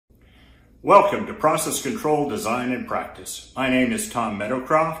Welcome to Process Control Design and Practice. My name is Tom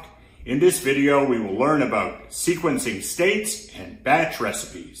Meadowcroft. In this video, we will learn about sequencing states and batch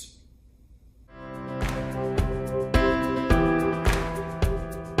recipes.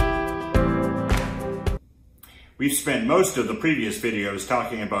 We've spent most of the previous videos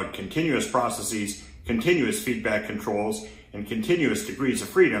talking about continuous processes, continuous feedback controls, and continuous degrees of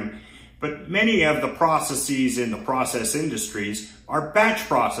freedom, but many of the processes in the process industries are batch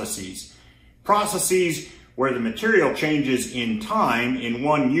processes. Processes where the material changes in time in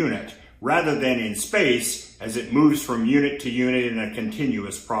one unit rather than in space as it moves from unit to unit in a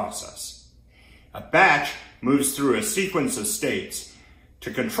continuous process. A batch moves through a sequence of states. To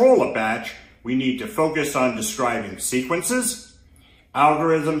control a batch, we need to focus on describing sequences,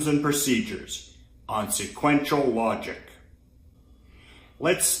 algorithms, and procedures, on sequential logic.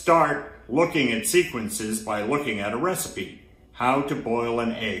 Let's start looking at sequences by looking at a recipe, how to boil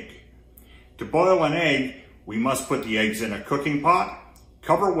an egg. To boil an egg, we must put the eggs in a cooking pot,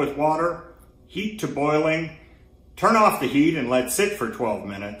 cover with water, heat to boiling, turn off the heat and let sit for 12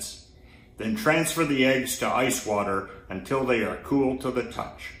 minutes, then transfer the eggs to ice water until they are cool to the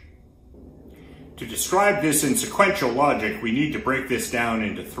touch. To describe this in sequential logic, we need to break this down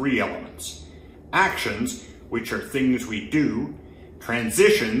into three elements. Actions, which are things we do,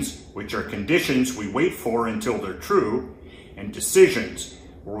 transitions, which are conditions we wait for until they're true, and decisions,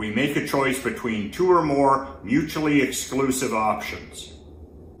 where we make a choice between two or more mutually exclusive options.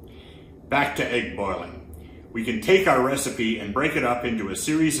 Back to egg boiling. We can take our recipe and break it up into a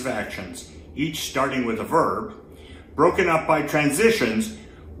series of actions, each starting with a verb, broken up by transitions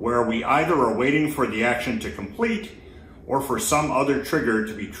where we either are waiting for the action to complete or for some other trigger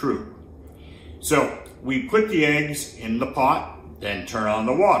to be true. So we put the eggs in the pot, then turn on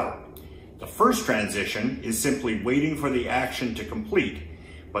the water. The first transition is simply waiting for the action to complete,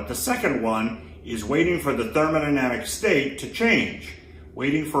 but the second one is waiting for the thermodynamic state to change,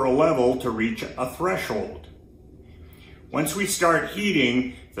 waiting for a level to reach a threshold. Once we start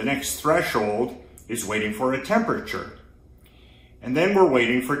heating, the next threshold is waiting for a temperature. And then we're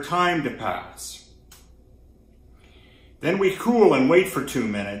waiting for time to pass. Then we cool and wait for 2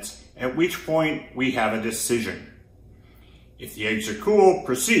 minutes, at which point we have a decision. If the eggs are cool,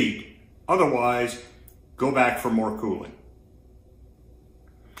 proceed. Otherwise, go back for more cooling.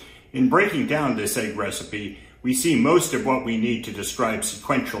 In breaking down this egg recipe, we see most of what we need to describe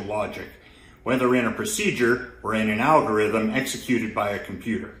sequential logic, whether in a procedure or in an algorithm executed by a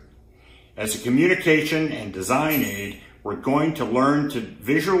computer. As a communication and design aid, we're going to learn to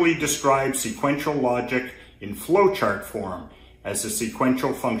visually describe sequential logic in flowchart form as a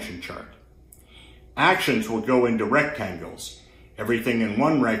sequential function chart. Actions will go into rectangles. Everything in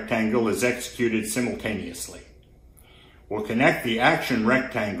one rectangle is executed simultaneously. We'll connect the action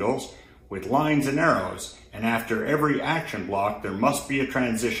rectangles with lines and arrows, and after every action block there must be a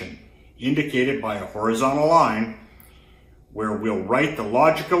transition, indicated by a horizontal line, where we'll write the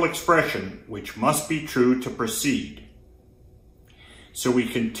logical expression which must be true to proceed. So we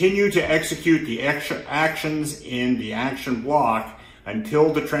continue to execute the actions in the action block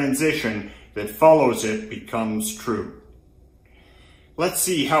until the transition that follows it becomes true. Let's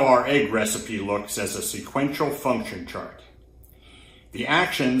see how our egg recipe looks as a sequential function chart. The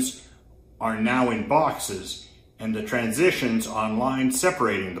actions are now in boxes and the transitions on lines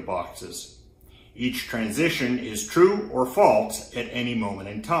separating the boxes. Each transition is true or false at any moment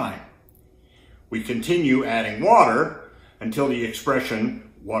in time. We continue adding water until the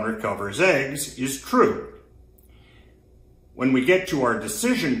expression water covers eggs is true. When we get to our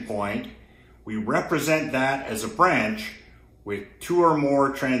decision point, we represent that as a branch with two or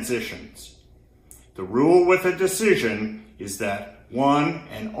more transitions. The rule with a decision is that one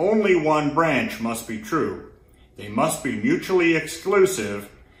and only one branch must be true. They must be mutually exclusive,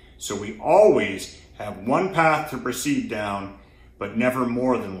 so we always have one path to proceed down, but never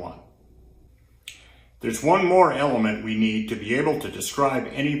more than one. There's one more element we need to be able to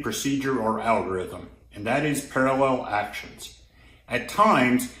describe any procedure or algorithm, and that is parallel actions. At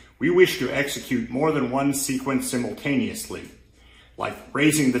times, we wish to execute more than one sequence simultaneously, like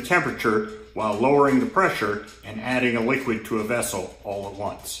raising the temperature while lowering the pressure and adding a liquid to a vessel all at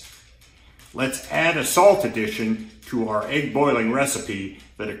once. Let's add a salt addition to our egg boiling recipe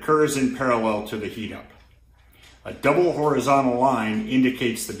that occurs in parallel to the heat up. A double horizontal line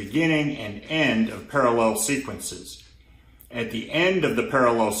indicates the beginning and end of parallel sequences. At the end of the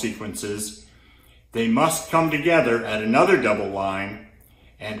parallel sequences, they must come together at another double line,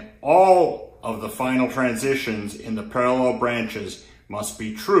 and all of the final transitions in the parallel branches must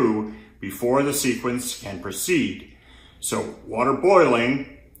be true before the sequence can proceed. So water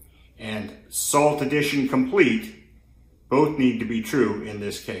boiling and salt addition complete both need to be true in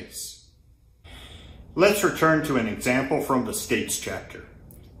this case. Let's return to an example from the states chapter.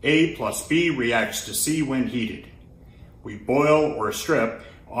 A plus B reacts to C when heated. We boil or strip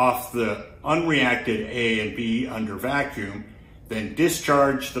off the unreacted A and B under vacuum, then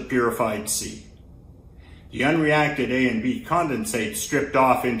discharge the purified C. The unreacted A and B condensate stripped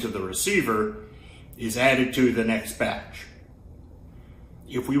off into the receiver is added to the next batch.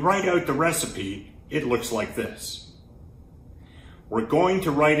 If we write out the recipe, it looks like this. We're going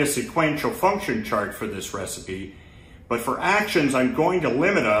to write a sequential function chart for this recipe, but for actions, I'm going to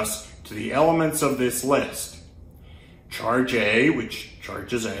limit us to the elements of this list. Charge A, which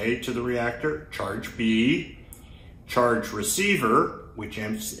charges A to the reactor, charge B, charge receiver, which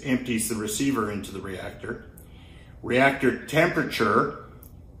empties the receiver into the reactor, reactor temperature,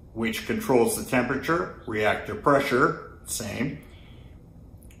 which controls the temperature, reactor pressure, same,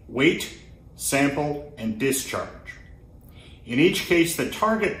 weight, sample, and discharge. In each case, the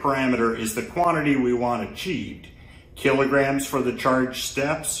target parameter is the quantity we want achieved. Kilograms for the charge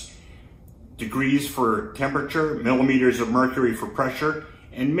steps, degrees for temperature, millimeters of mercury for pressure,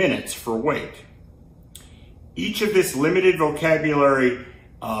 and minutes for weight. Each of this limited vocabulary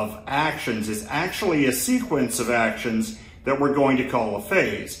of actions is actually a sequence of actions that we're going to call a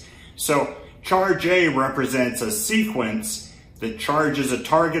phase. So charge A represents a sequence that charges a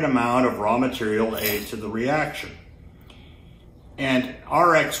target amount of raw material A to the reaction. And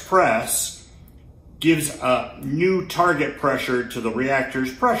Rxpress gives a new target pressure to the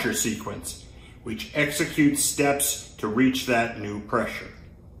reactor's pressure sequence, which executes steps to reach that new pressure.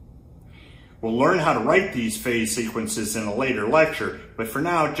 We'll learn how to write these phase sequences in a later lecture, but for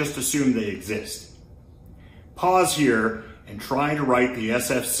now, just assume they exist. Pause here and try to write the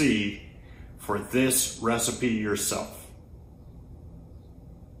SFC for this recipe yourself.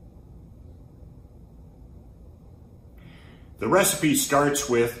 The recipe starts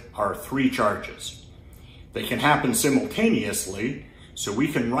with our 3 charges. They can happen simultaneously, so we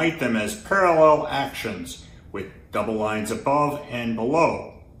can write them as parallel actions with double lines above and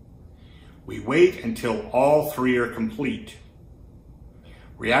below. We wait until all 3 are complete.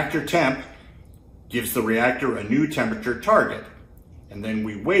 Reactor temp gives the reactor a new temperature target, and then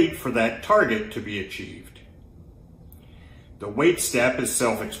we wait for that target to be achieved. The wait step is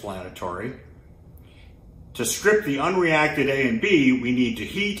self-explanatory. To strip the unreacted A and B, we need to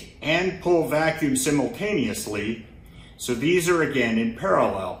heat and pull vacuum simultaneously, so these are again in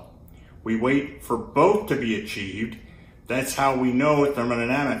parallel. We wait for both to be achieved. That's how we know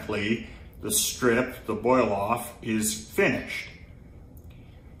thermodynamically the strip, the boil off, is finished.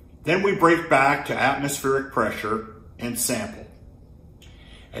 Then we break back to atmospheric pressure and sample.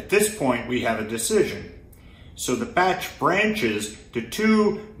 At this point, we have a decision. So the batch branches to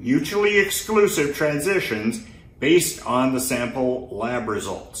 2 mutually exclusive transitions based on the sample lab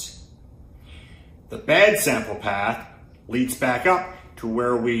results. The bad sample path leads back up to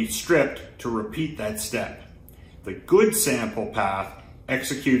where we stripped to repeat that step. The good sample path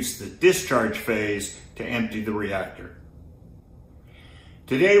executes the discharge phase to empty the reactor.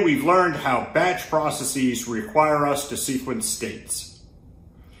 Today we've learned how batch processes require us to sequence states.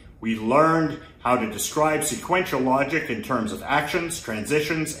 We learned how to describe sequential logic in terms of actions,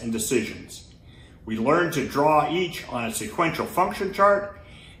 transitions, and decisions. We learned to draw each on a sequential function chart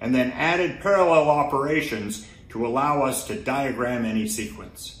and then added parallel operations to allow us to diagram any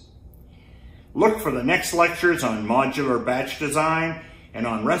sequence. Look for the next lectures on modular batch design and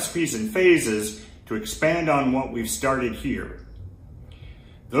on recipes and phases to expand on what we've started here.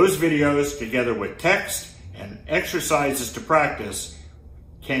 Those videos, together with text and exercises to practice,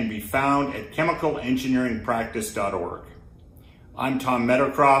 can be found at chemicalengineeringpractice.org. I'm Tom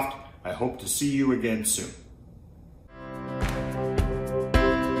Meadowcroft. I hope to see you again soon.